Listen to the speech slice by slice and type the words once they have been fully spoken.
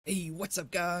Hey, what's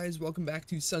up guys? Welcome back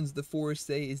to Sons of the Forest.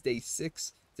 Today is day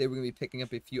 6. Today we're going to be picking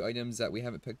up a few items that we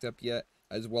haven't picked up yet,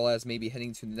 as well as maybe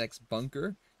heading to the next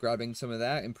bunker, grabbing some of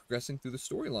that, and progressing through the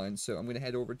storyline. So I'm going to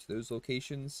head over to those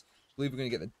locations. I believe we're going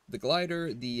to get the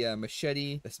glider, the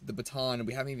machete, the baton.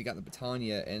 We haven't even gotten the baton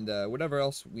yet, and whatever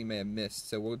else we may have missed.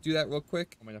 So we'll do that real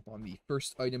quick. Coming up on the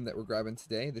first item that we're grabbing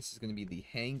today. This is going to be the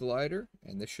hang glider,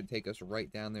 and this should take us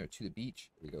right down there to the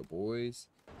beach. Here we go, boys.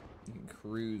 You can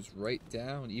cruise right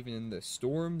down, even in the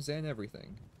storms and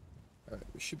everything. Alright,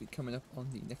 we should be coming up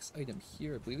on the next item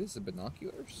here. I believe this is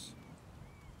binoculars.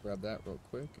 Grab that real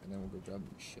quick, and then we'll go grab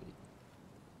the machete.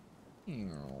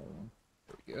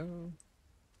 There we go.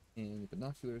 And the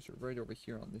binoculars are right over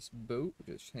here on this boat.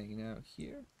 We're just hanging out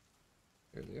here.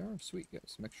 There they are. Sweet. Got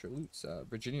some extra loots.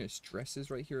 Virginia's dress is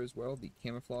right here as well. The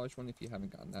camouflage one, if you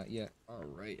haven't gotten that yet.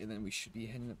 Alright, and then we should be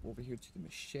heading up over here to the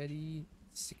machete.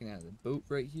 Sticking out of the boat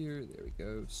right here. There we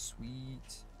go.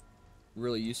 Sweet.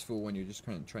 Really useful when you're just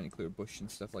kind of trying to clear bush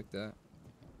and stuff like that.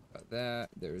 Got that.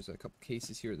 There's a couple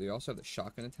cases here. They also have the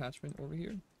shotgun attachment over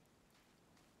here.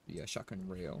 The shotgun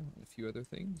rail and a few other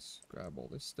things. Grab all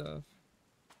this stuff.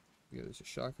 Yeah, there's a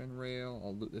shotgun rail.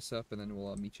 I'll loot this up and then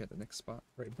we'll meet you at the next spot.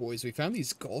 Right, boys, we found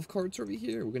these golf carts over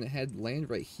here. We're gonna land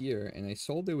right here, and I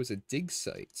saw there was a dig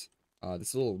site.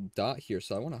 This little dot here,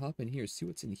 so I want to hop in here, see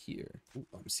what's in here. Ooh,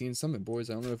 I'm seeing something,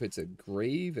 boys. I don't know if it's a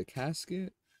grave, a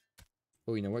casket.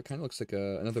 Oh, you know what? Kind of looks like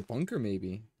another bunker,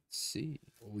 maybe. Let's see.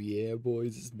 Oh, yeah,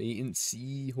 boys. It's maintenance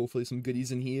C. Hopefully some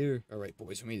goodies in here. All right,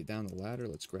 boys. We made it down the ladder.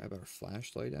 Let's grab our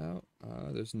flashlight out.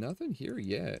 There's nothing here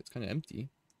yet. It's kind of empty.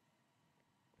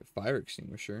 A fire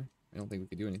extinguisher. I don't think we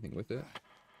could do anything with it.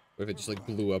 What if it just, like,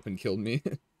 blew up and killed me?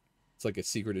 It's like a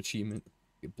secret achievement.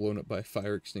 Get blown up by a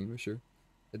fire extinguisher.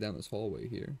 Head down this hallway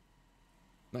here.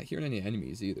 Not hearing any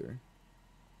enemies either.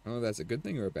 I don't know if that's a good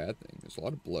thing or a bad thing. There's a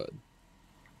lot of blood.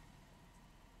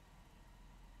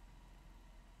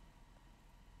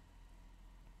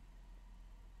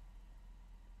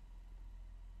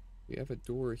 We have a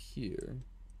door here.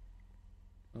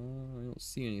 I don't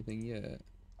see anything yet.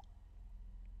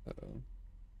 Uh-oh.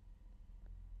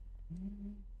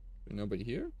 Nobody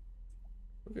here?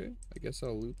 Okay, I guess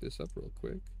I'll loot this up real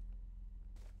quick.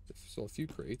 Saw a few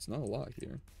crates, not a lot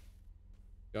here.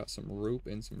 Got some rope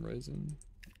and some resin.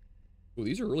 Oh,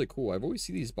 these are really cool. I've always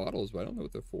seen these bottles, but I don't know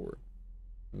what they're for.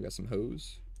 We got some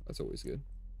hose. That's always good.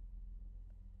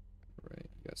 Alright,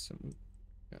 got some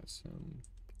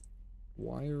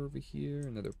wire over here,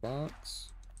 another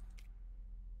box.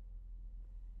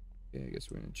 Yeah, I guess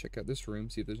we're gonna check out this room,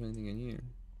 see if there's anything in here.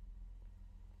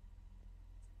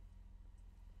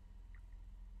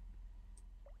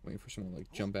 Waiting for someone to,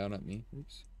 like, jump out at me.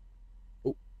 Oops.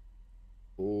 Oh.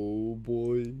 Oh,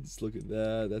 boys, look at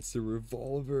that. That's the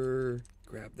revolver.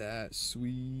 Grab that.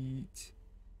 Sweet.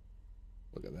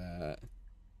 Look at that.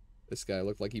 This guy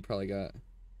looked like he probably got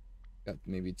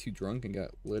maybe too drunk and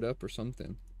got lit up or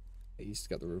something. He's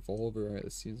got the revolver. Alright,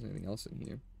 let's see if there's anything else in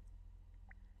here.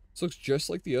 This looks just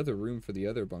like the other room for the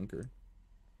other bunker.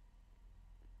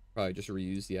 Probably just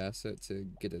reuse the asset to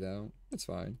get it out. That's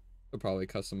fine. They'll probably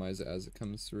customize it as it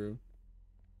comes through.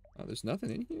 There's nothing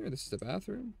in here. This is the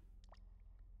bathroom.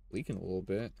 Leaking a little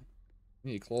bit.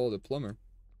 Need to claw the plumber.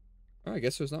 Alright, I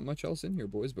guess there's not much else in here,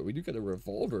 boys, but we do get a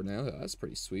revolver now. That's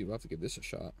pretty sweet. We'll have to give this a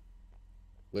shot.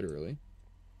 Literally.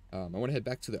 I want to head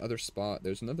back to the other spot.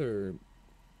 There's another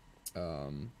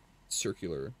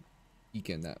circular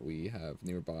beacon that we have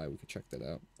nearby. We could check that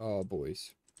out. Oh,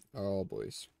 boys. Oh,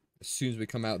 boys. As soon as we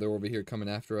come out, they're over here coming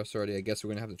after us already. I guess we're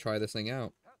gonna have to try this thing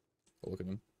out. Oh, look at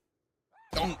him.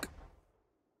 Dunk!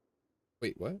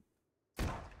 Wait, what?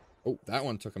 Oh, that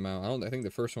one took him out. I think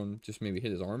the first one just maybe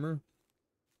hit his armor.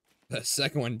 The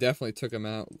second one definitely took him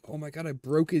out. Oh my god, I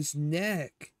broke his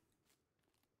neck!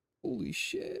 Holy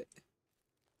shit.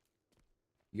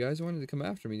 You guys wanted to come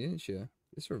after me, didn't you?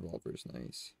 This revolver is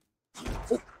nice.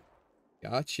 Oh!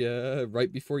 Gotcha!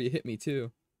 Right before you hit me,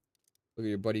 too. Look at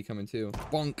your buddy coming, too.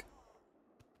 Bonk!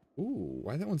 Ooh,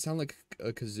 why that one sound like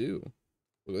a kazoo?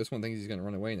 Well, this one thinks he's gonna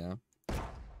run away now.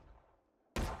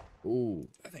 Ooh,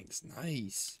 that thing's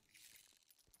nice.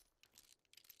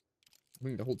 I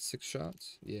think to hold 6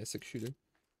 shots. Yeah, 6 shooter.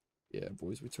 Yeah,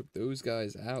 boys, we took those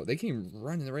guys out. They came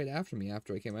running right after me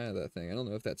after I came out of that thing. I don't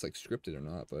know if that's, like, scripted or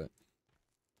not, but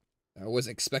I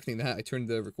wasn't expecting that. I turned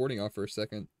the recording off for a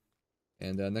second,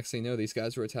 and next thing you know, these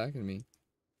guys were attacking me.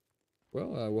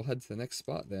 Well, we'll head to the next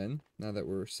spot then, now that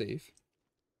we're safe.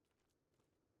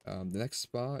 The next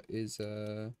spot is,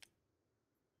 that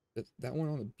one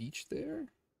on the beach there?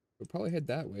 We'll probably head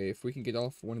that way if we can get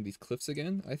off one of these cliffs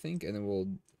again, I think, and then we'll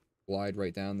glide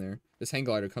right down there. This hang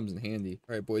glider comes in handy.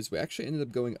 All right, boys, we actually ended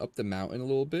up going up the mountain a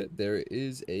little bit. There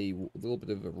is a little bit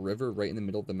of a river right in the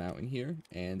middle of the mountain here,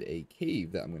 and a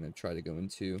cave that I'm going to try to go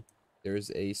into.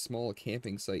 There's a small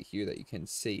camping site here that you can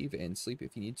save and sleep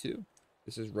if you need to.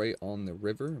 This is right on the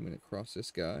river. I'm going to cross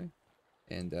this guy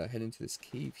and head into this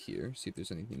cave here, see if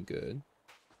there's anything good.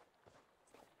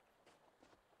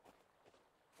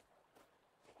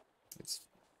 It's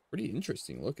pretty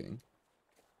interesting looking.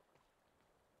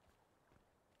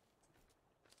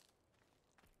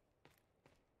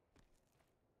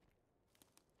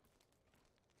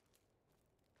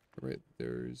 Alright,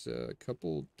 there's a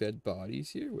couple dead bodies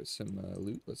here with some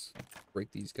loot. Let's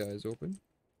break these guys open.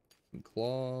 Some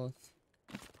cloth.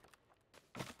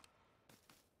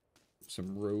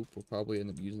 Some rope. We'll probably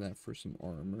end up using that for some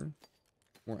armor.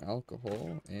 More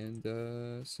alcohol.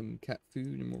 And some cat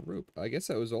food and more rope. I guess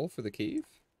that was all for the cave?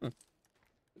 Huh.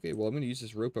 Okay, well, I'm going to use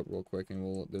this rope up real quick,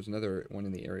 and there's another one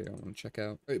in the area I want to check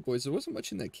out. Alright, boys, there wasn't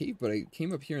much in that cave, but I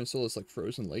came up here and saw this, like,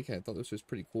 frozen lake. I thought this was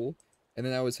pretty cool. And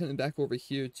then I was heading back over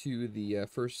here to the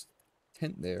first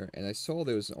tent there, and I saw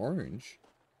there was an orange.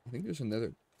 I think there's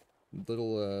another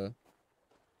little,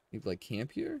 maybe like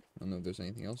camp here? I don't know if there's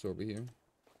anything else over here.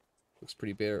 Looks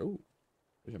pretty bare. Oh,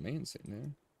 there's a man sitting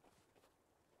there.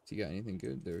 Has he got anything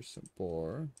good? There's some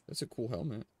bar. That's a cool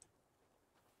helmet.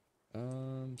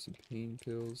 Some pain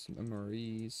pills, some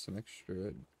MREs, some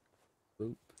extra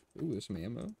rope. Ooh, there's some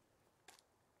ammo.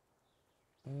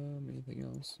 Anything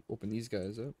else? Open these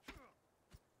guys up.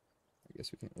 I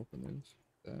guess we can't open those.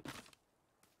 That.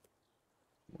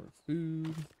 More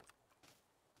food.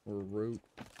 More rope.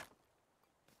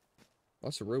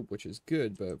 Lots of rope, which is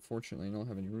good, but fortunately I don't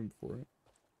have any room for it.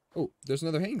 Oh, there's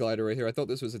another hang glider right here. I thought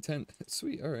this was a tent.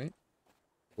 Sweet, alright.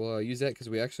 We'll use that because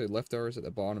we actually left ours at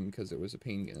the bottom because it was a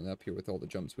pain getting up here with all the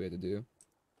jumps we had to do.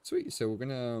 Sweet, so we're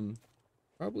gonna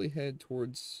probably head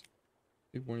towards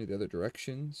maybe one of the other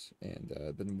directions, and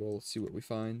then we'll see what we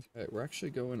find. Alright, we're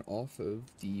actually going off of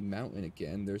the mountain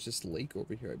again. There's this lake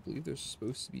over here. I believe there's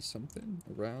supposed to be something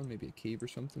around, maybe a cave or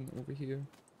something over here.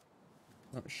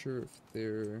 Not sure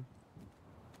if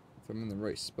I'm in the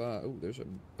right spot. Oh,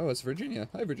 oh, it's Virginia.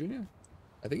 Hi, Virginia.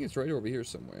 I think it's right over here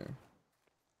somewhere.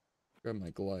 Grab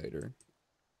my glider.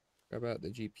 Grab out the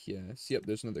GPS. Yep,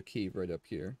 there's another cave right up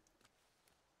here.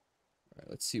 Alright,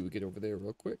 let's see. We get over there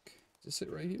real quick. Is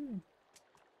it right here?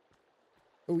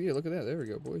 Oh yeah, look at that. There we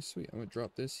go, boys. Sweet. I'm gonna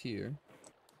drop this here.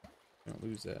 I don't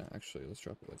lose that. Actually, let's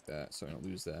drop it like that so I don't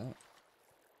lose that.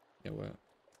 You know what?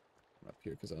 I'm up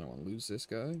here because I don't want to lose this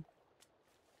guy.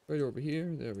 Right over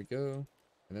here. There we go.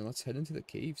 And then let's head into the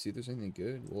cave, see if there's anything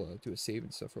good. We'll do a save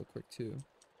and stuff real quick too.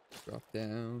 Drop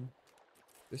down.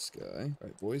 This guy.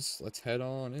 Alright, boys, let's head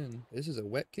on in. This is a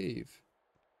wet cave.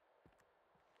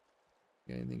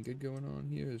 Got anything good going on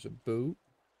here? There's a boat.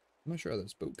 I'm not sure how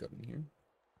this boat got in here.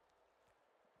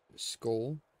 A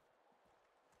skull.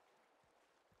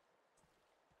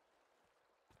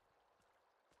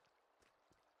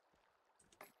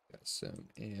 Got some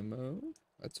ammo.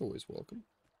 That's always welcome.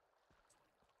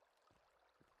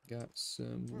 Got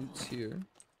some loots here.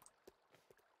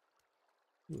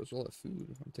 Ooh, there's all that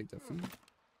food. I'll take that food.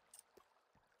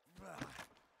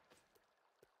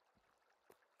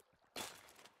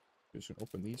 Just gonna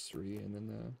open these three and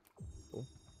then we'll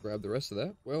grab the rest of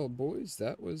that. Well, boys,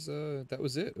 that was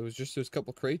it. It was just those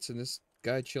couple crates and this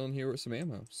guy chilling here with some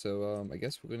ammo. So I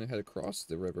guess we're gonna head across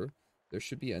the river. There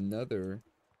should be another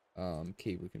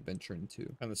cave we can venture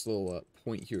into. On this little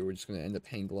point here, we're just gonna end up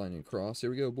hang gliding across. Here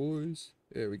we go, boys.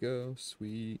 There we go.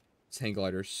 Sweet. This hang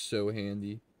glider is so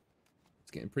handy.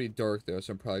 It's getting pretty dark though,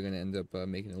 so I'm probably gonna end up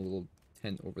making a little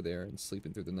tent over there and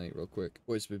sleeping through the night real quick.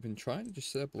 Boys, we've been trying to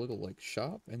just set up a little like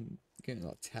shop and getting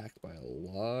attacked by a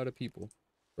lot of people.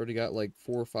 Already got like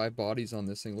 4 or 5 bodies on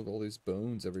this thing. Look at all these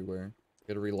bones everywhere.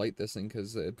 Gotta relight this thing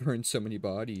because it burned so many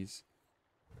bodies.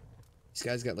 These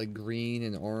guys got like green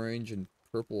and orange and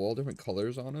purple, all different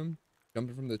colors on them.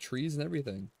 Jumping from the trees and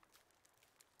everything.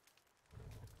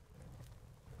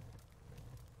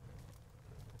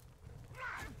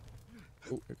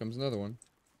 Oh, here comes another one.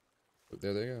 Oh,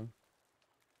 there they go.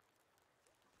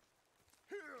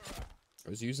 I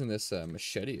was using this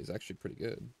machete. It's actually pretty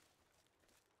good.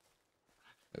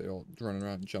 They're all running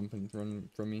around, jumping, running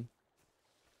from me.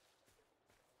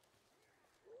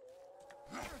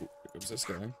 Oh, here comes this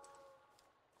guy.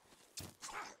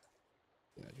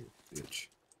 Get out of here, bitch.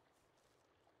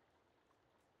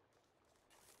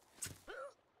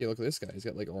 Yeah, look at this guy. He's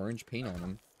got like orange paint on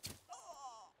him.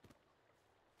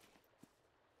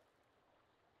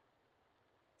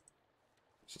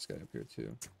 There's this guy up here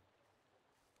too.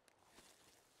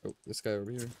 Oh, this guy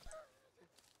over here.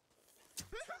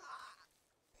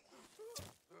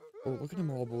 Oh, look at them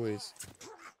all, boys.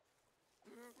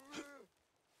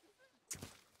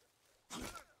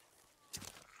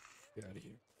 Get out of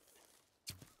here.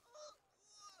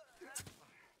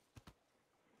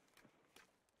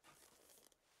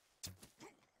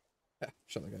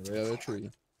 Shot that guy right out of the tree.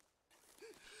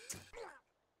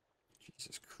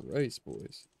 Jesus Christ,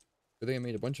 boys. I think I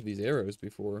made a bunch of these arrows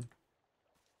before.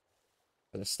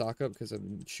 Gotta stock up because I've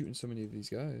been shooting so many of these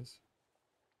guys.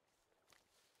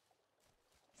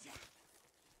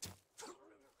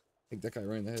 Take that guy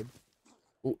right in the head.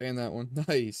 Oh, and that one.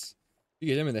 Nice. If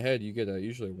you get him in the head, you get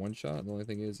usually a one shot. The only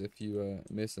thing is, if you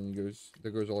miss, then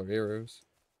there goes all our arrows.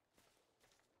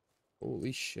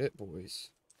 Holy shit, boys.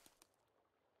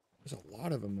 There's a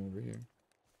lot of them over here.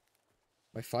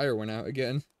 My fire went out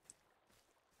again.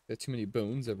 Got too many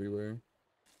bones everywhere.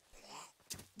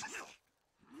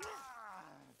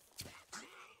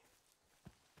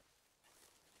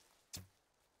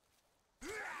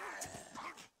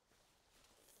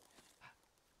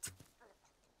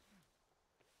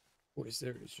 Boys,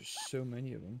 there is just so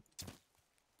many of them.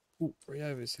 Ooh, right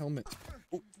out of his helmet.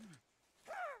 Ooh.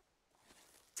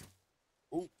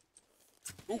 Ooh.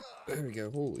 Ooh. There we go.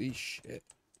 Holy shit.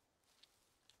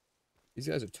 These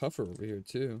guys are tougher over here,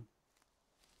 too.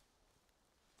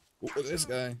 Ooh, look at this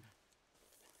guy.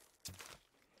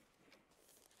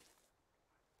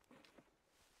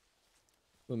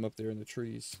 Put him up there in the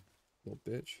trees. Little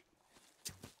bitch.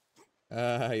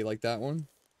 Ah, you like that one?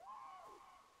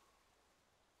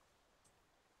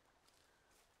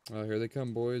 Oh, here they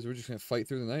come, boys. We're just gonna fight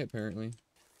through the night, apparently.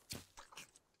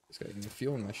 This guy even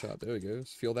feeling my shot. There he goes.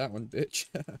 Feel that one, bitch.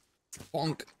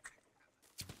 Bonk.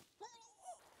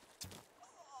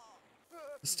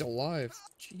 He's still alive.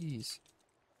 Jeez.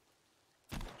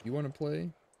 You want to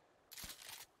play?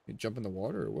 You jump in the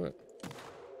water or what?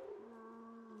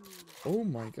 Oh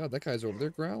my god, that guy's over there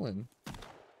growling.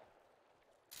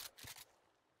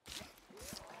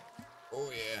 Oh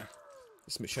yeah.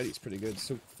 This machete's pretty good. It's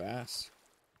so fast.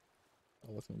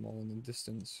 I'll look at them all in the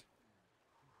distance.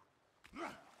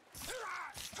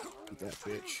 Eat that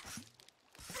bitch.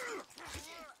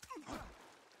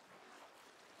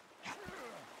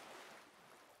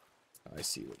 I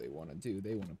see what they want to do.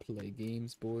 They want to play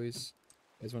games, boys.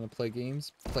 You guys want to play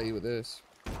games? Play with this.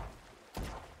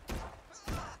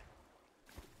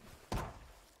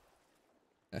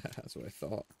 That's what I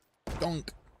thought.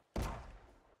 Dunk!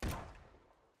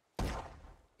 You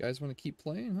guys want to keep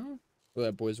playing, huh? Well,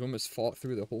 that boys, we almost fought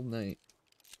through the whole night.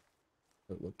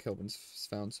 But look, Kelvin's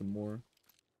found some more.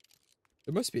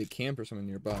 There must be a camp or something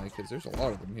nearby, because there's a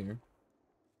lot of them here.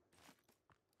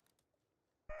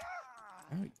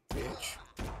 Oh, you bitch.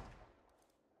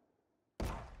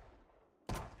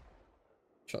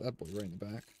 Shot that boy right in the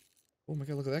back. Oh my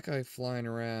god, look at that guy flying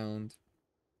around.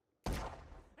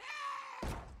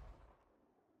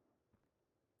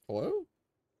 Hello?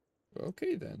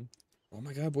 Okay then. Oh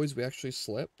my god, boys, we actually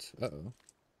slept? Uh-oh.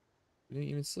 We didn't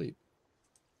even sleep.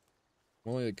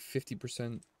 Only like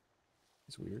 50%.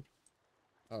 It's weird.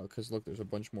 Oh, because look, there's a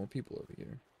bunch more people over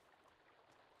here.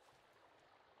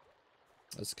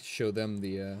 Let's show them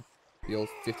the old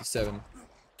 57.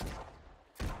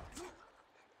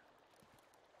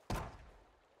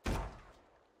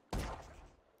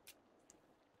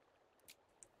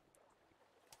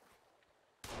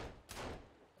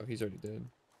 Oh, he's already dead.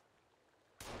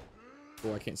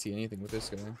 Oh, I can't see anything with this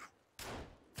guy.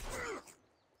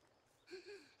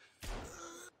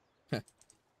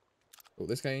 Oh,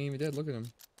 this guy ain't even dead. Look at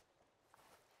him.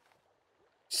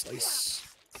 Slice.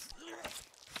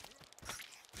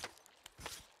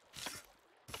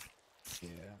 Yeah,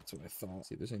 that's what I thought.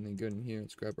 See if there's anything good in here.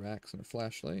 Let's grab our axe and a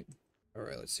flashlight.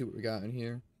 Alright, let's see what we got in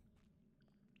here.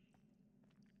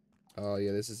 Oh,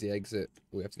 yeah, this is the exit.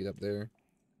 We have to get up there.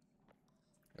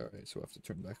 Alright, so we'll have to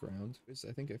turn back around.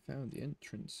 I think I found the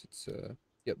entrance. It's,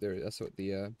 yep, there. That's what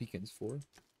the beacon's for.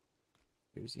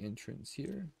 Here's the entrance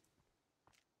here.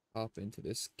 Hop into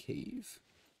this cave.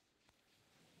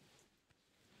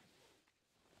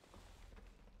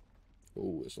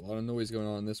 Oh, there's a lot of noise going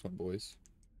on in this one, boys.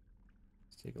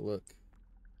 Let's take a look.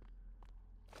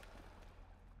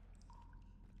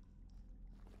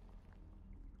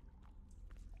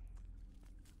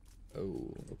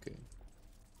 Oh, okay.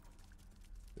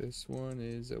 This one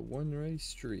is a one-way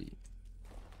street.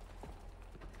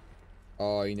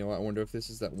 Oh, you know what? I wonder if this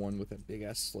is that one with that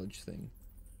big-ass sludge thing.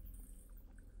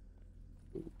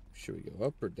 Ooh, should we go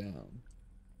up or down?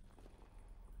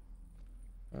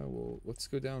 Well, let's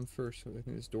go down first. I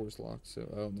think this door's locked, so...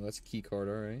 Oh, no, that's a key card,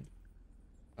 alright.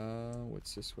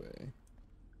 What's this way?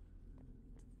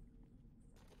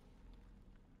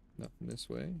 Nothing this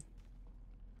way.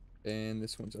 And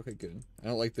this one's okay, good. I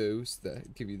don't like those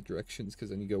that give you the directions because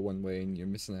then you go one way and you're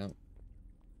missing out.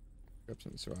 Grab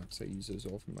some of these rocks. I use those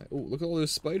all for my... Oh, look at all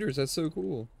those spiders. That's so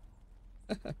cool.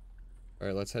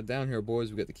 Alright, let's head down here,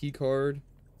 boys. We got the key card.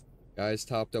 Guys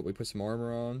topped up. We put some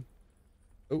armor on.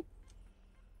 Oh,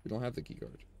 we don't have the key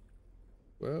card.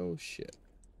 Well, shit.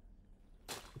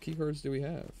 What key cards do we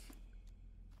have?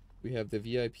 We have the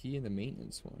VIP and the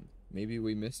maintenance one. Maybe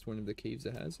we missed one of the caves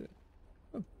that has it.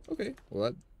 Oh, okay. Well,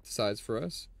 that decides for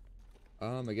us.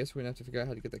 I guess we're gonna have to figure out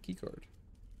how to get that key card.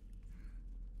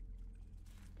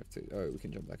 Oh, we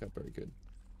can jump back up. Very good.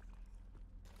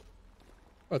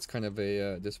 Well, it's kind of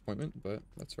a disappointment, but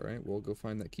that's alright. We'll go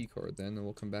find that key card then, and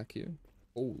we'll come back here.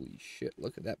 Holy shit,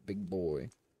 look at that big boy.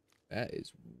 That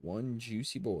is one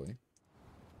juicy boy.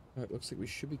 Alright, looks like we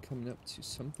should be coming up to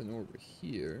something over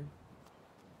here.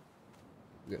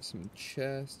 We got some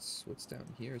chests. What's down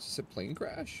here? Is this a plane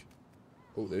crash?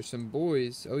 Oh, there's some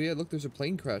boys. Oh yeah, look, there's a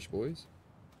plane crash, boys.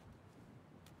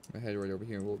 I'm gonna head right over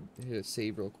here and we'll hit a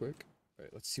save real quick.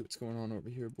 Alright, let's see what's going on over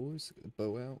here, boys. Get the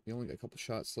bow out. We only got a couple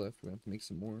shots left. We're gonna have to make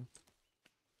some more.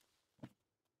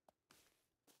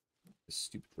 This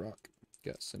stupid rock.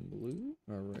 Got some blue.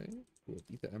 Alright. We'll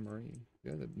eat the MRE.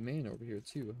 We got a man over here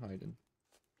too, hiding.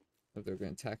 I don't know if they're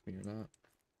gonna attack me or not.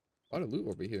 A lot of loot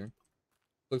over here.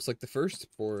 Looks like the first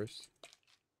forest.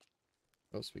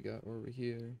 What else we got over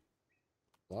here?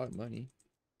 A lot of money.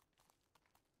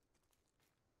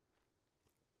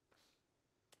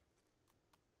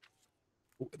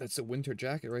 Oh, that's a winter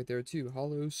jacket right there too.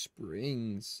 Hollow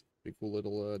Springs. Pretty cool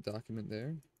little document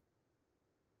there.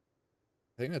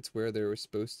 I think that's where they were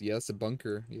supposed to. Yeah, that's a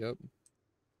bunker. Yep.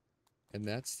 And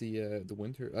that's the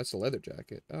winter. That's a leather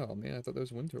jacket. Oh man, I thought that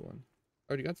was a winter one.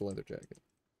 I already got the leather jacket.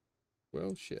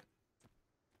 Well, shit.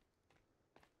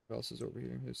 What else is over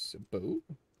here? There's a boat.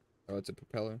 Oh, it's a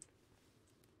propeller.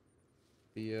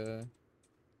 The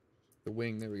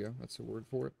wing. There we go. That's the word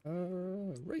for it.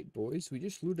 Right, boys. We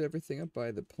just looted everything up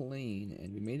by the plane,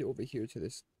 and we made it over here to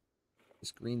this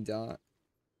green dot.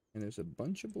 And there's a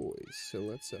bunch of boys. So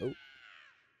let's oh.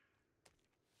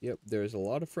 Yep, there's a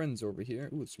lot of friends over here.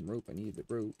 Ooh, some rope. I need the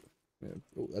rope. Yeah.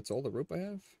 Oh, that's all the rope I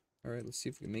have? Alright, let's see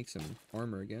if we can make some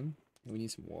armor again. And we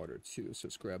need some water too, so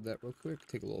let's grab that real quick.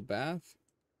 Take a little bath.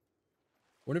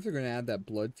 Wonder if they're gonna add that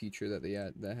blood feature that they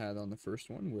had on the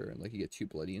first one, where like you get too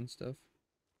bloody and stuff.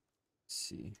 Let's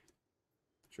see.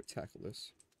 Should tackle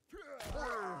this.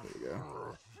 There we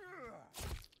go.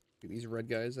 Get these red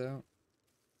guys out.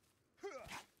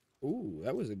 Ooh,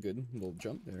 that was a good little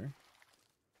jump there.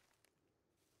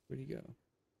 Where'd he go?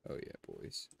 Oh yeah,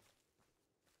 boys.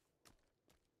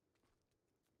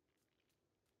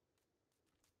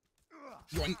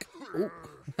 Yoink!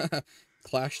 Oh.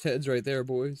 Clashed heads right there,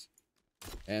 boys.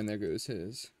 And there goes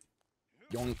his.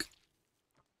 Yoink!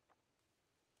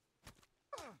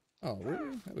 Oh,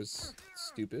 really? That was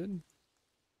stupid.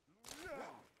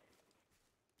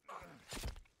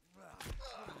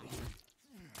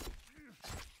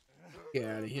 Get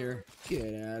out of here.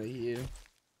 Get out of here.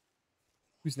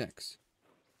 Who's next?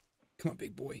 Come on,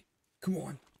 big boy. Come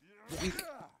on. Yoink.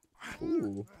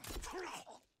 Ooh.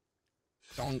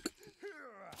 Donk.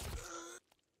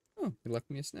 Oh, he left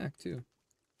me a snack, too.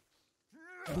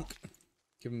 Donk.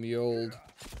 Give him the old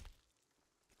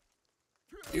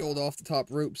off the top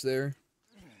ropes there.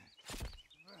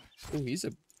 Oh, he's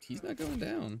not going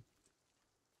down.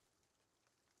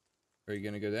 Are you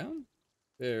gonna go down?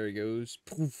 There he goes.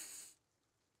 Poof.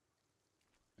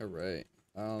 Alright.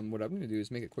 What I'm gonna do is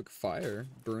make a quick fire,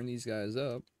 burn these guys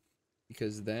up,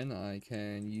 because then I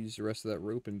can use the rest of that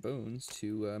rope and bones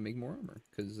to make more armor,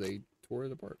 because they tore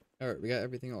it apart. Alright, we got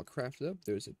everything all crafted up.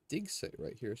 There's a dig site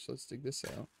right here, so let's dig this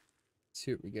out. Let's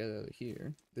see what we get out of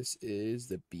here. This is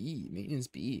the B, maintenance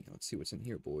B. Let's see what's in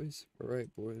here, boys.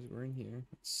 Alright, boys, we're in here.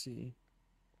 Let's see.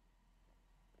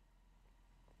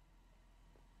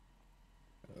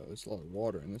 There's a lot of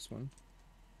water in this one.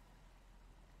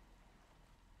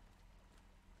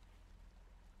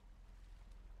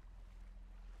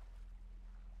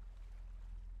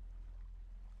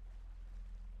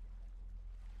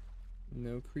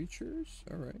 No creatures?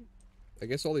 Alright. I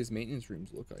guess all these maintenance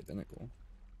rooms look identical.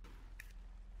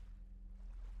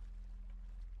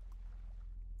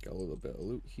 Got a little bit of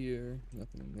loot here.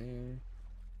 Nothing in there.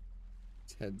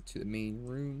 Let's head to the main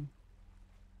room.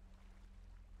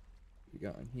 What we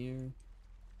got in here?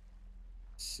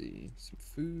 Let's see. Some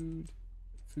food.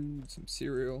 Some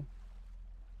cereal.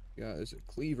 Yeah, there's a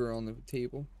cleaver on the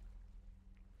table.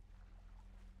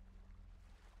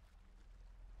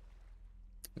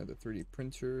 Another 3D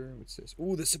printer. What's this?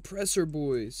 Oh, the suppressor,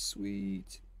 boys.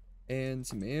 Sweet. And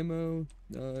some ammo.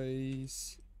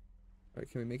 Nice. Alright,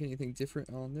 can we make anything different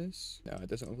on this? No, it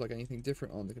doesn't look like anything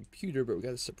different on the computer, but we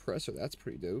got a suppressor. That's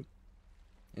pretty dope.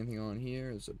 Anything on here?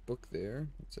 There's a book there.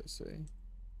 What's that say?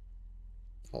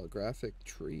 Holographic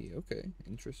tree. Okay,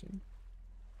 interesting.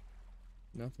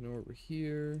 Nothing over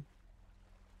here.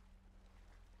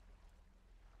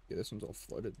 Yeah, this one's all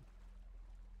flooded.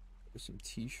 There's some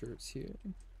t-shirts here.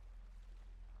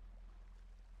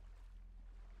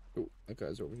 Oh, that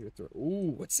guy's over here.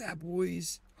 Ooh, what's that,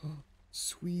 boys?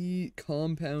 Sweet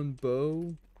compound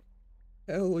bow.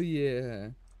 Hell yeah.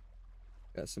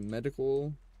 Got some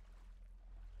medical.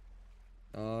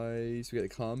 Nice. We got a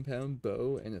compound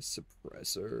bow and a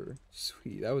suppressor.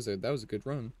 Sweet. That was a good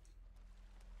run.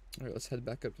 Alright, let's head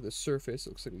back up to the surface.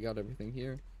 Looks like we got everything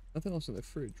here. Nothing else in the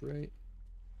fridge, right?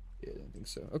 Yeah, I don't think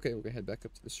so. Okay, we're gonna head back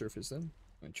up to the surface then.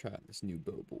 I'm gonna try out this new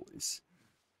bow, boys.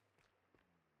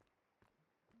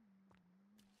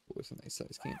 Oh, it's a nice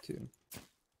size camp too.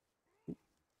 Ooh.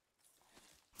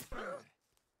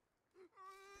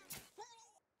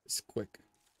 It's quick.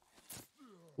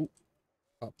 Ooh.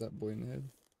 Pop that boy in the head.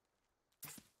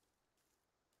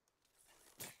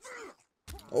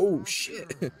 Oh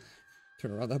shit!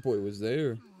 Turn around, that boy was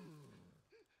there.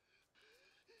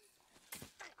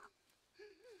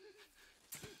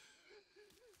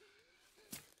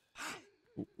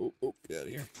 Oh, get out of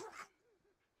here.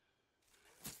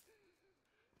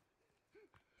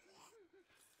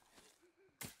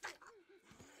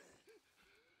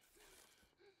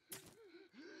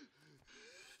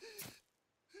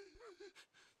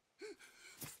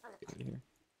 Get out of here.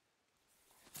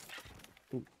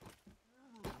 Ooh.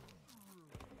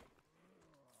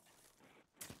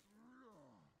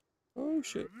 Oh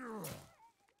shit.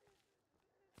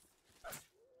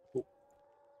 Oh.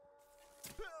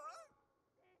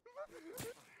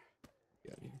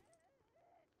 Get out of here.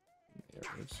 There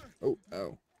it is. Oh,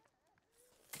 ow.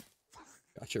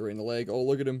 Gotcha right in the leg. Oh,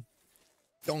 look at him.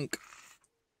 Dunk.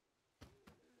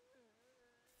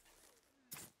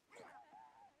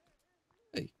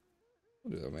 Hey.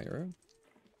 I'll do that, my arrow.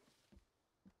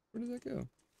 Where did that go?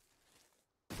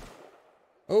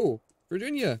 Oh,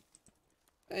 Virginia.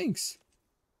 Thanks.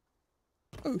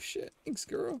 Oh shit. Thanks,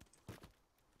 girl.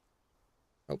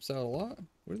 Helps out a lot.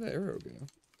 Where did that arrow go? I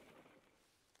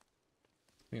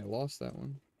think I lost that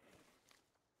one.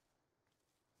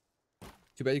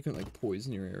 Too bad you couldn't like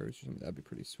poison your arrows or something. That'd be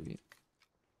pretty sweet.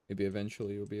 Maybe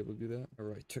eventually you'll be able to do that.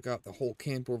 Alright, took out the whole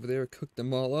camp over there, cooked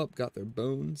them all up, got their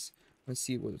bones. Let's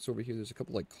see what's over here. There's a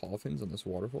couple like coffins on this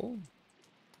waterfall.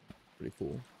 Pretty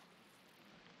cool.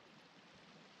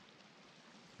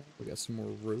 We got some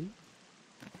more rope.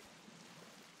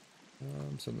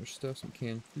 Some other stuff, some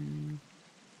canned food.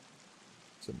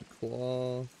 Some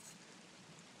cloth.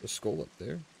 A skull up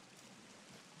there.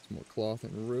 Some more cloth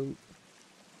and rope.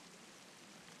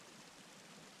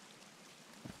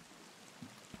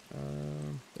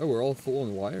 Oh, we're all full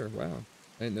on wire. Wow.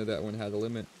 I didn't know that one had a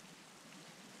limit.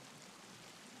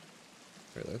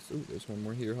 Alright, there's one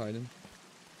more here hiding.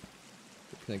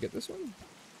 Can I get this one?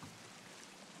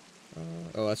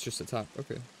 Oh, that's just the top.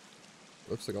 Okay.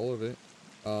 Looks like all of it.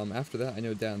 After that, I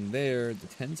know down there, the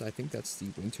tents, I think that's the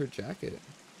winter jacket.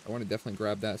 I want to definitely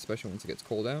grab that, especially once it gets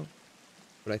cold out.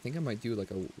 But I think I might do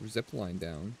like a zip line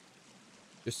down.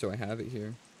 Just so I have it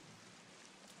here.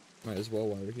 Might as well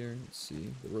while we're here. Let's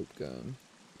see. The rope gun.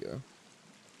 There we go.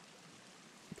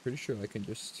 I'm pretty sure I can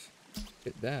just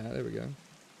hit that. There we go.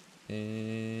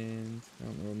 And I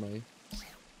don't know where my...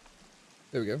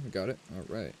 There we go. I got it.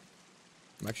 Alright.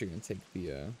 I'm actually going to take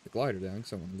the glider down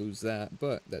because I don't want to lose that.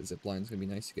 But that zip line is going to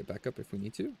be nice to get back up if we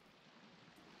need to.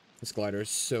 This glider is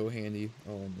so handy.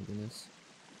 Oh my goodness.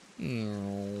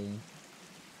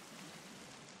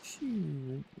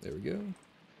 There we go.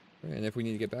 Right, and if we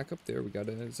need to get back up there, we got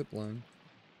a zip line.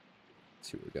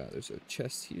 Let's see what we got. There's a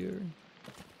chest here.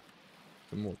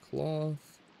 Some more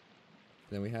cloth.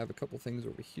 Then we have a couple things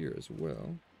over here as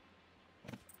well.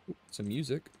 Ooh, some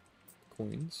music.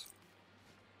 Coins.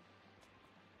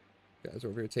 Guy's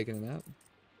over here taking a nap.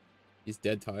 He's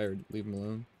dead tired. Leave him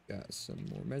alone. Got some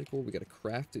more medical. We got a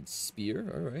crafted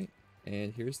spear. Alright.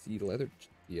 And here's the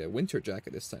winter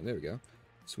jacket this time. There we go.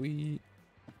 Sweet.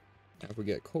 Now if we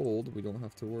get cold, we don't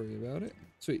have to worry about it.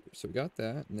 Sweet. So we got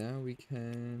that. Now we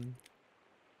can...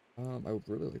 I would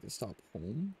really like to stop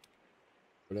home.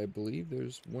 But I believe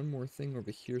there's one more thing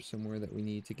over here somewhere that we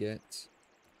need to get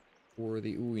for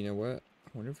the... Ooh, you know what?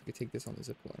 I wonder if we could take this on the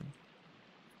zipline.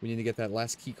 We need to get that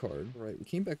last key card. Alright, we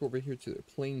came back over here to the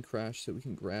plane crash so we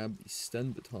can grab the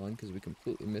stun baton because we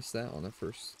completely missed that on the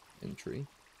first entry.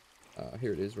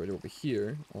 Here it is right over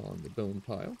here on the bone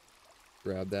pile.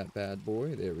 Grab that bad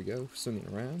boy. There we go. Swinging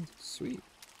around. Sweet.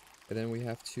 And then we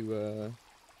have to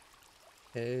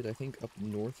head, I think, up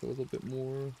north a little bit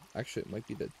more. Actually, it might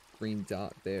be the green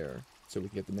dot there, so we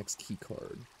can get the next key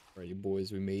card. Alrighty,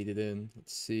 boys, we made it in.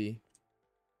 Let's see.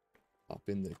 Pop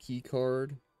in the key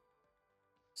card.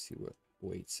 See what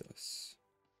awaits us.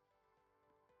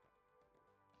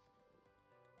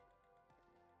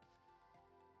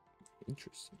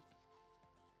 Interesting.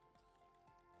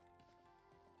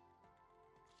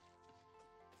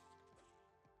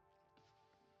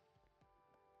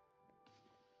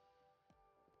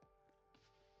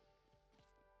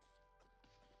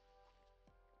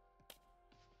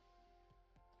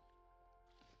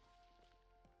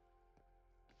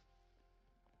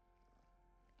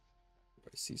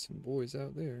 I see some boys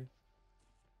out there.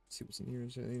 Let's see what's in here.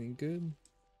 Is there anything good?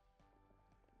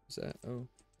 What's that? Oh,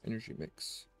 energy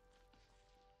mix.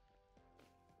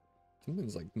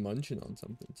 Something's like munching on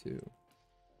something too.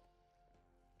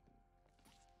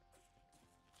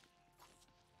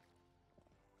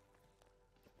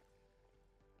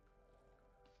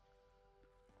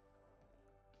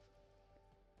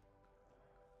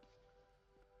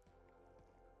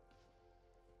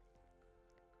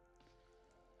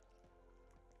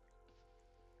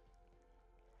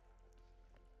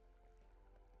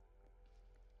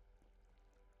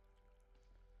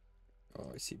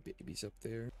 Oh, I see babies up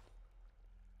there.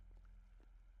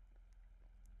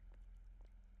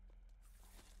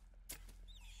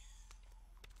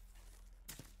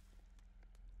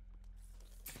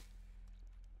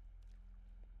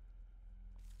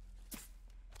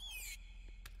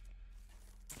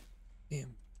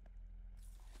 Damn.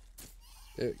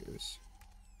 There it goes.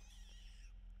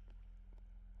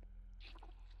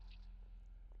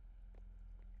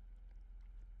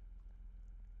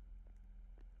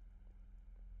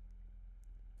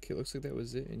 Okay, looks like that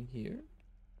was it in here.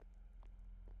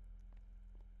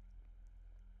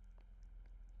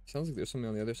 Sounds like there's something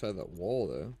on the other side of that wall,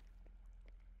 though.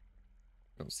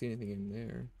 I don't see anything in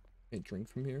there. Can't drink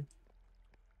from here.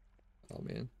 Oh,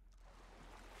 man.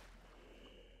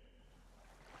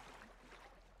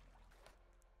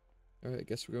 Alright, I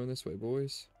guess we're going this way,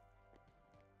 boys.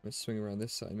 I'm gonna swing around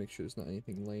this side, make sure there's not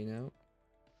anything laying out.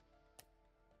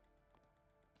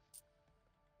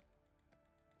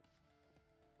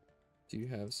 Do you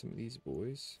have some of these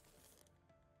boys?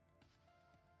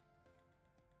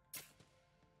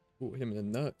 Ooh, hit him in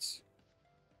the nuts.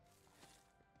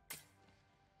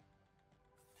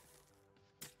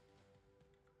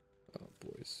 Oh,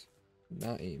 boys.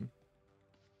 Not aim.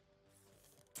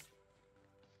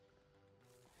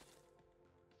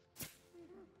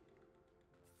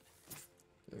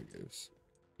 There it goes.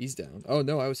 He's down. Oh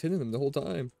no, I was hitting him the whole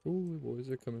time. Ooh, boys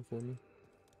are coming for me.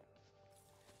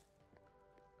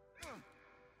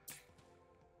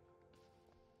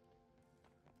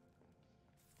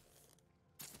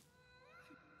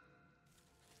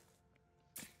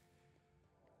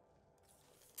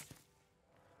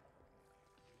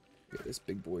 Get this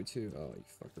big boy too. Oh, you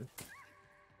fucker.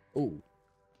 Oh.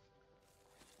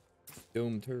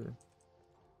 Domed her.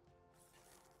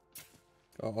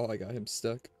 Oh, I got him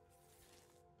stuck.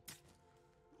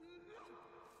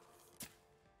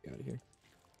 Get out of here.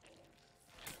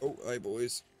 Oh, hi,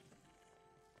 boys.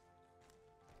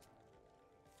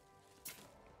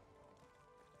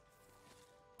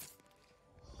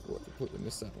 Oh, I completely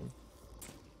missed that one.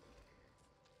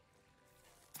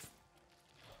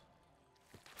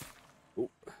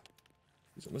 Oh,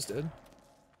 he's almost dead.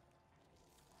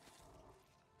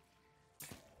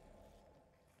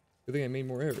 Good thing I made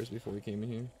more errors before we came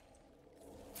in here.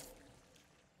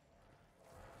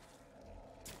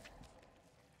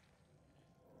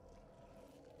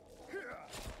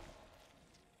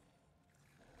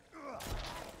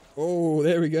 Oh,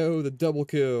 there we go. The double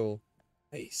kill.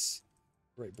 Nice.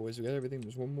 Right, boys, we got everything.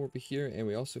 There's one more over here, and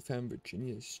we also found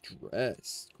Virginia's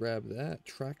dress. Grab that.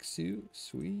 Tracksuit.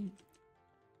 Sweet.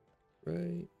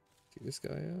 Right. Take this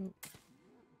guy out.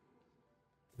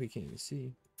 We can't even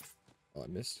see. Oh, I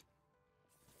missed.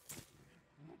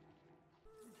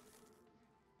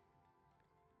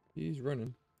 He's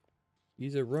running.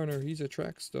 He's a runner. He's a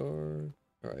track star.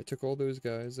 Alright, I took all those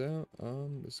guys out.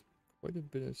 There's quite a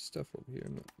bit of stuff over here.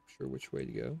 I'm not sure which way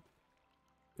to go.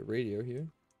 The radio here.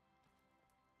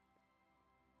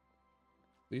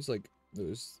 These like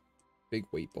those big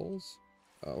weight balls.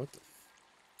 Oh, what the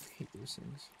f— I hate those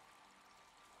things.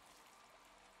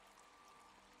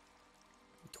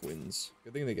 Twins.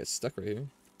 Good thing they get stuck right here.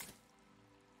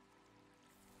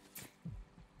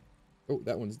 Oh,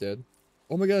 that one's dead.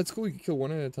 Oh my god, it's cool. You can kill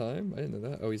one at a time. I didn't know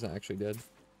that. Oh, he's not actually dead.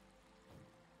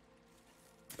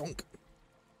 Donk.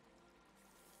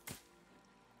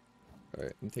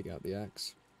 Alright, I'm taking out the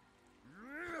axe.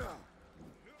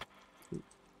 Ooh.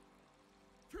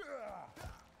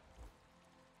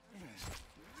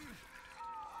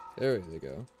 There they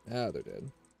go. Ah, they're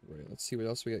dead. Right, let's see what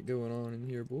else we got going on in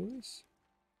here, boys.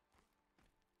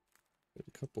 Got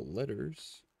a couple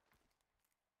letters.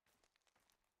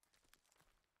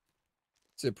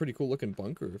 It's a pretty cool looking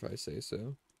bunker, if I say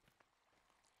so.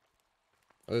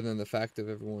 Other than the fact that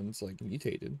everyone's, like,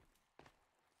 mutated.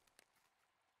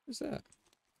 What's that?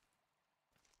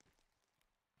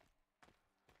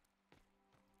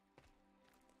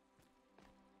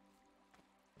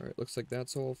 Alright, looks like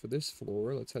that's all for this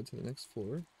floor. Let's head to the next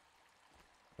floor.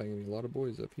 Probably gonna be a lot of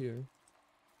boys up here.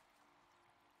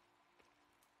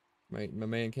 My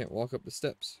man can't walk up the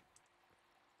steps.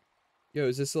 Yo,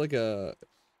 is this like a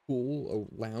pool,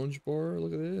 a lounge bar?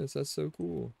 Look at this. That's so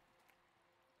cool.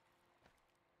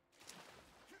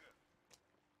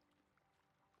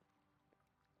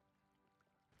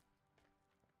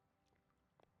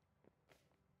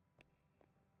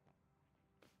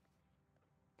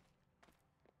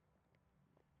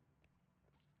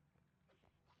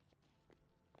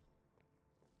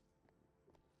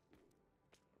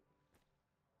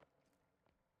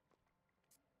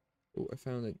 Oh, I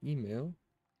found an email.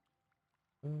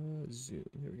 Zoom.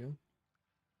 Here we go.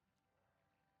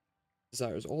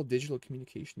 Desires all digital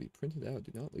communication to be printed out.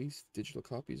 Do not leave digital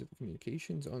copies of the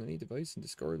communications on any device and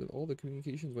discard all the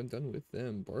communications when done with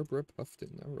them. Barbara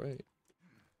Puffton. Alright.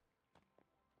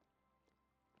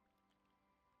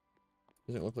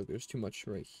 Doesn't look like there's too much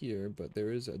right here, but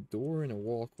there is a door and a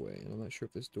walkway, and I'm not sure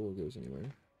if this door goes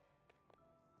anywhere.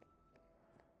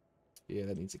 Yeah,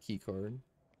 that needs a key card.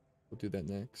 We'll do that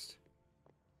next.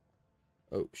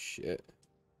 Oh, shit.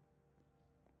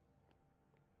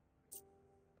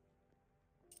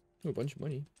 Oh, a bunch of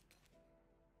money.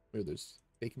 What are those?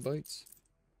 Bacon bites?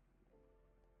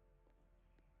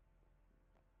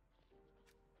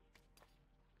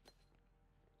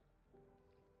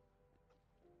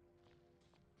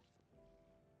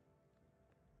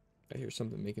 I hear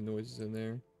something making noises in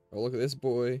there. Oh, look at this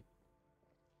boy.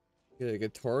 He got a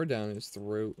guitar down his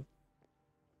throat.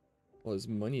 Well, there's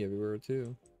money everywhere,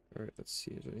 too. Alright, let's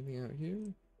see. Is there anything out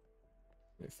here?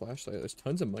 My flashlight. There's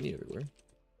tons of money everywhere.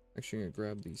 Actually, I'm gonna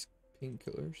grab these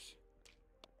painkillers.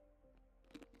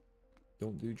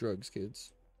 Don't do drugs,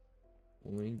 kids.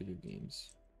 Only in video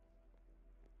games.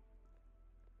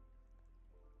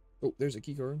 Oh, there's a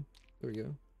key card. There we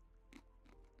go.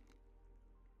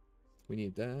 We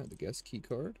need that. The guest key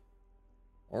card.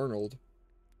 Arnold.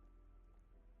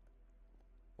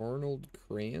 Arnold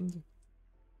Crand.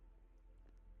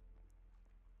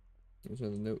 There's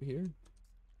another note here.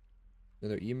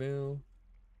 Another email.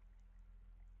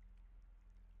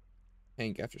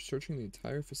 Hank, after searching the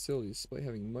entire facility, despite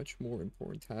having much more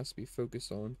important tasks to be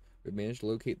focused on, we managed to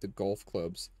locate the golf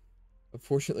clubs.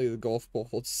 Unfortunately, the golf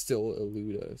balls still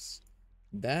elude us.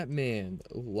 That man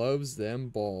loves them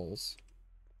balls.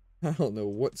 I don't know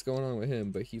what's going on with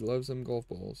him, but he loves them golf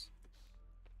balls.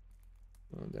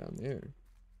 On down there.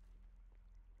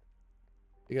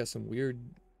 They got some weird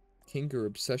kink or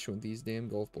obsession with these damn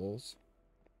golf balls.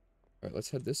 Alright, let's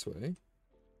head this way.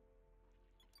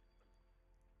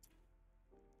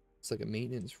 It's like a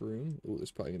maintenance room. Oh,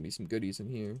 there's probably gonna be some goodies in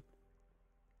here.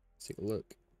 Let's take a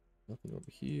look. Nothing over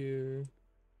here.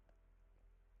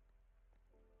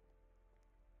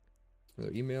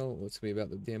 Another email. What's gonna be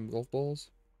about the damn golf balls?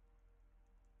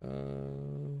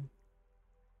 The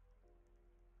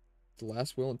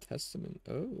last will and testament.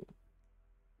 Oh.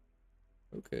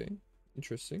 Okay.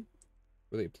 Interesting.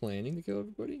 Were they planning to kill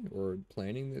everybody? Or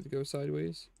planning to go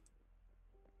sideways?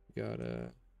 We got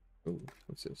oh,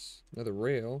 what's this? Another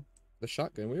rail. The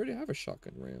shotgun. We already have a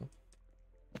shotgun rail.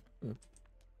 Huh.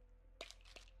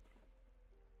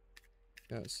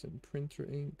 Got some printer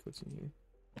ink. What's in here?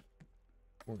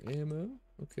 More ammo.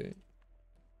 Okay.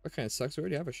 That kind of sucks. We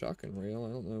already have a shotgun rail.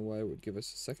 I don't know why it would give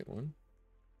us a second one.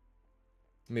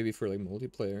 Maybe for like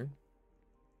multiplayer.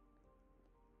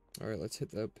 Alright, let's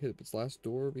hit up its last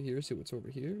door over here. See what's over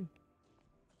here.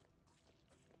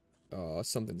 Oh,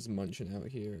 something's munching out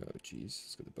here. Oh, jeez.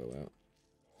 Let's get the bow out.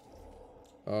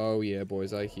 Oh, yeah,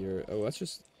 boys. I hear it. Oh, that's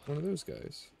just one of those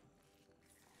guys.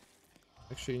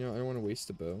 Actually, you know, I don't want to waste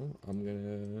the bow. I'm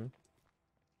gonna...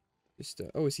 just,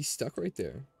 oh, is he stuck right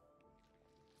there?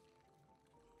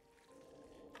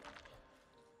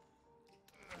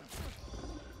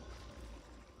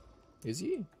 Is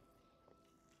he?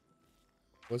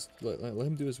 Let's let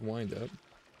him do his wind up.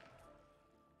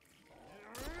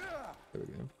 There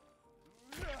we go.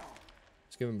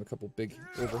 Let's give him a couple big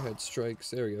overhead strikes.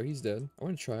 There we go. He's dead. I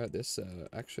want to try out this.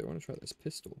 Actually, I want to try this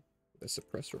pistol with a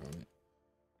suppressor on it.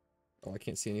 Oh, I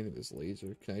can't see anything with this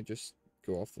laser. Can I just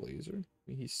go off the laser? I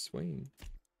mean, he's swaying.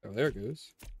 Oh, there it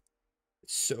goes.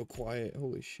 It's so quiet.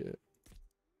 Holy shit.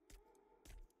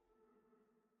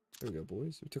 There we go,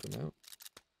 boys. We took them out.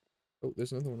 Oh,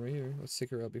 there's another one right here. Let's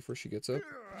take her out before she gets up.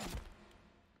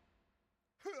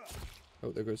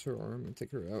 Oh, there goes her arm, and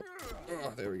take her out.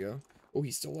 Oh, there we go. Oh,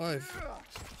 he's still alive.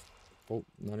 Oh,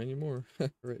 not anymore.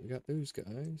 Alright, we got those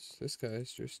guys. This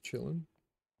guy's just chilling.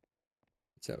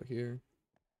 It's out here.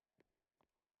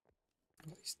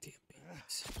 All these damn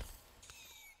babies.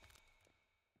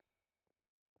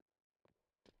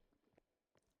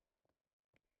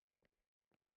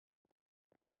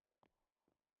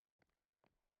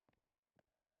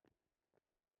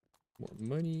 More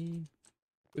money.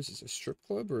 What is this, a strip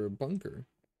club or a bunker?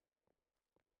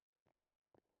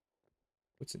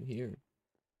 What's in here?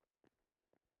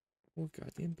 More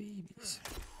goddamn babies.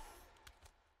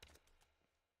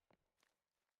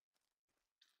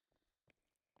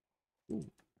 Ooh,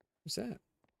 what's that?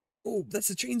 Oh, that's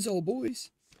the chainsaw, boys!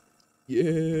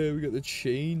 Yeah, we got the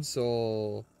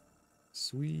chainsaw.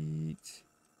 Sweet.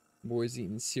 Boys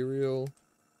eating cereal.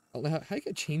 I don't know how you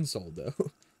get chainsawed,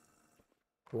 though.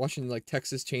 We're watching, like,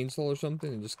 Texas Chainsaw or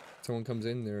something, and just someone comes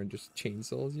in there and just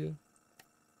chainsaws you.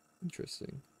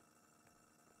 Interesting.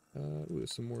 Ooh,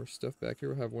 there's some more stuff back here.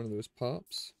 We'll have one of those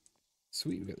pops.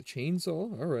 Sweet, we got the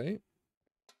chainsaw. Alright.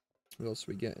 What else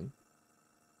are we getting?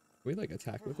 Can we, like,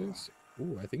 attack with this?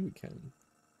 Ooh, I think we can.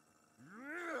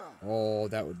 Oh,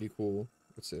 that would be cool.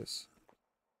 What's this?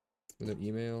 Another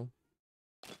email?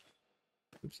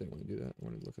 Oops, I didn't want to do that. I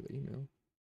wanted to look at the email.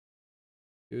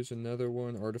 Here's another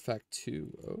one. Artifact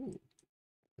 2. Oh.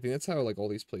 I think that's how, like, all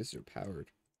these places are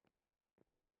powered.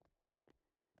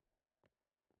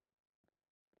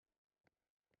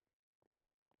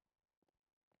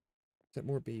 Is that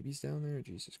more babies down there?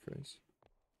 Jesus Christ.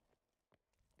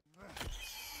 Wow,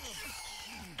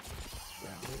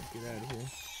 get out of here.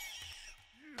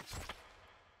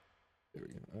 There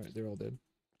we go. Alright, they're all dead.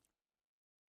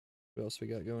 What else we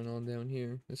got going on down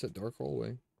here? It's a dark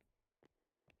hallway.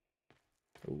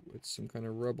 Oh, it's some kind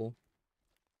of rubble.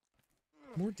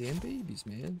 More damn babies,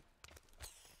 man.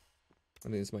 I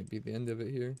think this might be the end of it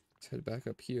here. Let's head back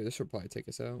up here. This will probably take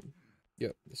us out.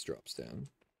 Yep, this drops down.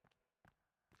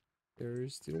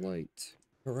 There's the light.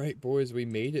 Alright, boys, we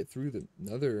made it through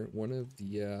another one of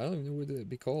the, I don't even know what it'd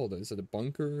be called. Is it a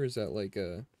bunker? Is that like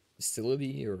a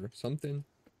facility or something?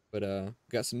 But,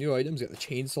 got some new items. Got the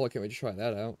chainsaw. I can't wait to try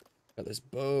that out. Got this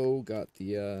bow. Got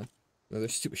the, another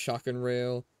stupid shotgun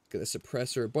rail. Got the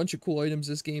suppressor. A bunch of cool items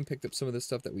this game. Picked up some of the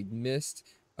stuff that we'd missed.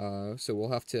 So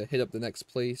we'll have to hit up the next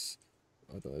place.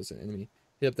 Oh, I thought it was an enemy.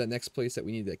 Hit up that next place that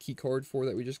we need that key card for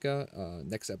that we just got,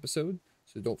 next episode.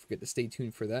 So don't forget to stay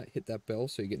tuned for that. Hit that bell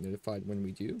so you get notified when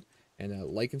we do. And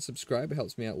like and subscribe. It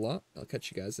helps me out a lot. I'll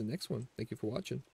catch you guys in the next one. Thank you for watching.